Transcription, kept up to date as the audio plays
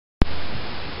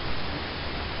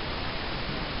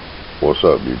What's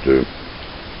up, YouTube?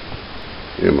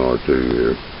 MR2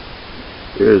 here.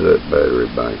 Here's that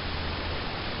battery bank.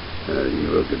 Now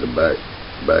you look at the back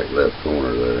left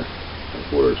corner there.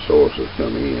 That's where the sources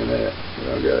come in at.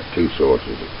 I got two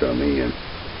sources that come in.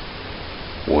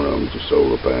 One of them's the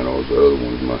solar panels. The other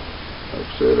one's my, like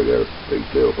I said, I got a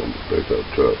pigtail from a pickup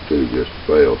truck too, just to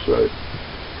fail safe.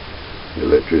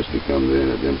 The electricity comes in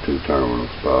at them two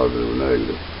terminals, positive and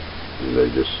negative, and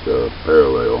they just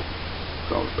parallel. It's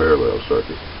called a parallel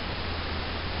circuit.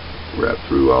 Wrap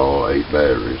through all 8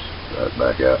 batteries, right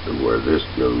back out to where this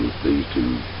goes. These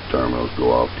two terminals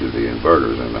go off to the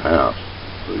inverters in the house.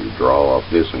 So you draw off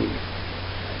this end,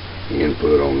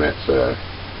 input on that side,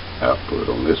 output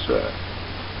on this side.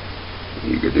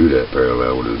 You could do that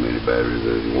parallel with as many batteries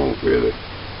as you want, really.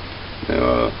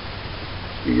 Now,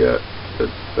 you got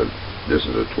this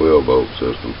is a 12-volt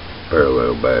system,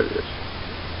 parallel batteries.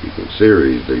 You can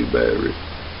series these batteries.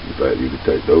 In fact, you could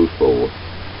take those 4,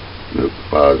 the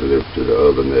positive to the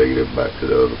other negative, back to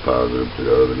the other positive to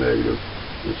the other negative,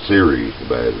 and series the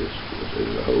batteries, which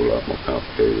is a whole lot more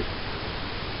complicated.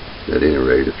 At any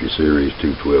rate, if you series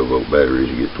 2 12-volt batteries,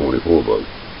 you get 24 volts.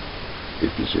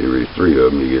 If you series 3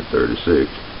 of them, you get 36,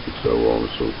 and so on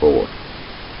and so forth.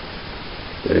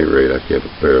 At any rate, I kept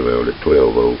it parallel at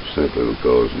 12 volts simply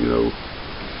because, you know,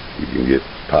 you can get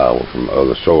power from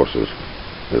other sources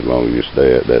as long as you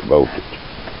stay at that voltage.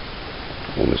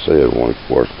 And I said, when it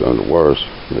worse comes to worse,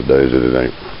 the days that it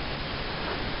ain't,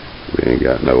 we ain't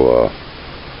got no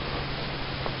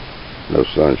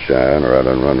sunshine, or I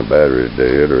done run the battery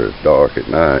dead, or it's dark at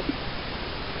night.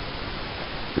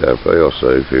 Got a fail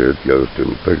safe here. It goes to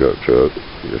my pickup truck.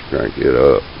 You just crank it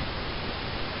up.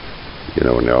 You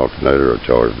know, and the alternator will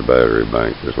charge the battery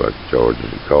bank just like it charges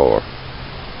your car.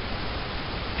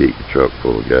 Keep the truck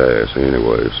full of gas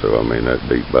anyway, so I mean, that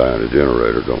beat buying a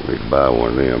generator. Don't need to buy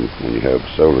one of them. When you have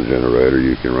a solar generator,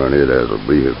 you can run it as a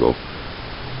vehicle,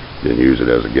 then use it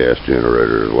as a gas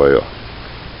generator as well.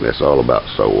 That's all about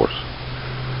source.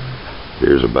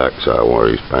 Here's the back side of one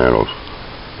of these panels.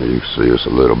 You can see it's a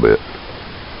little bit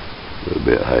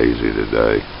hazy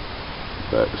today. In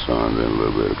fact, the sun's in a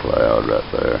little bit of cloud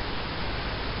right there.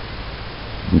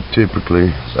 And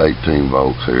typically it's 18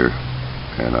 volts here,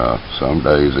 and some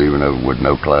days, even with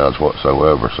no clouds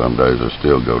whatsoever, some days it'll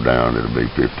still go down. It'll be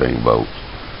 15 volts,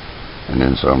 and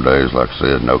then some days, like I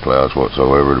said, no clouds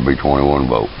whatsoever, it'll be 21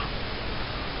 volts.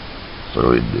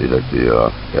 So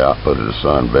the output of the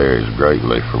sun varies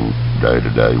greatly from day to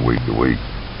day, week to week.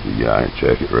 You gotta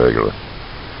check it regularly.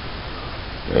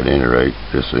 At any rate,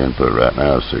 this input right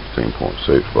now is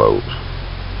 16.6 volts,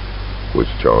 which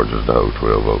charges the whole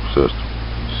 12-volt system.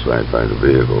 Same thing the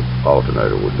vehicle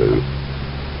alternator would do.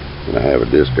 And I have a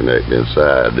disconnect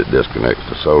inside that disconnects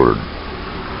the solar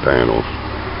panels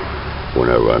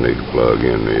whenever I need to plug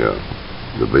in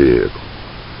the vehicle.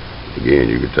 Again,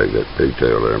 you can take that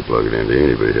pigtail there and plug it into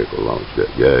any vehicle as long as it's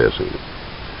got gas in it.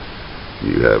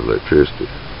 You have electricity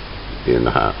in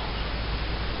the house.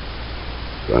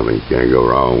 So, I mean, you can't go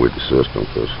wrong with the system,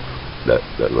 because that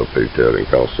little pigtail didn't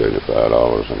cost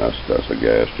 $75, and that's a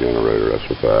gas generator. That's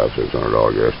a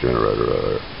 $500–600 gas generator right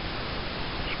there.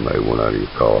 Just made one out of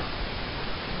your car.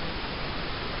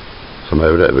 So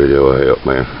maybe that video will help,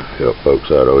 man. Help folks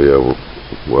out. Oh yeah,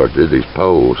 where I did these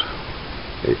poles,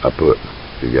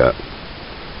 you got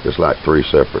just like 3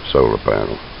 separate solar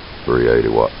panels, 3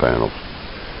 80-watt panels,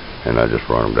 and I just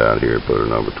run them down here and put a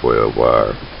number 12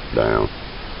 wire down,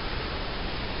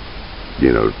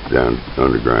 you know, down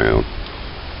underground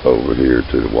over here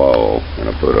to the wall, and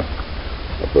I put a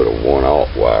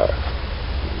 1/0 wire,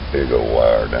 big old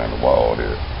wire down the wall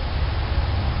here,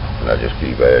 and I just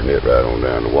keep adding it right on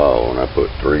down the wall, and I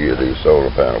put 3 of these solar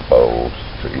panel poles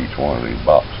to each one of these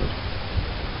boxes.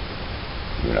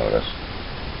 You know, that's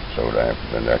so damn,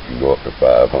 and that can go up to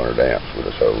 500 amps with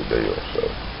this whole deal. So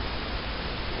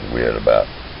we had about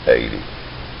 80,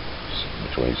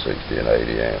 between 60 and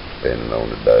 80 amps, depending on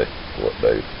the day, what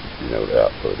day, you know, the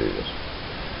output is.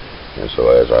 And so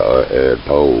as I add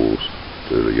poles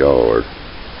to the yard,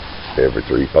 every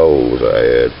 3 poles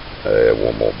I add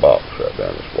 1 more box right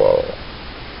down this wall.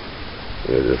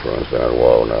 And it just runs down the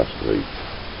wall nice and neat.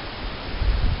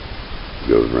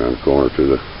 Goes around the corner to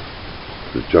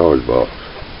the charge box.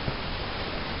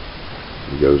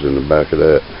 It goes in the back of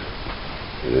that,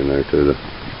 and in there to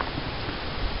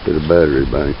the battery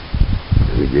bank.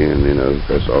 And again, you know,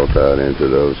 that's all tied into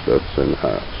the other stuff that's in the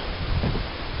house.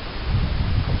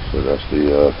 So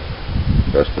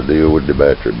that's the deal with the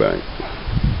battery bank.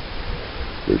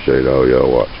 Appreciate all y'all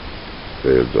watching.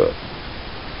 Heads up.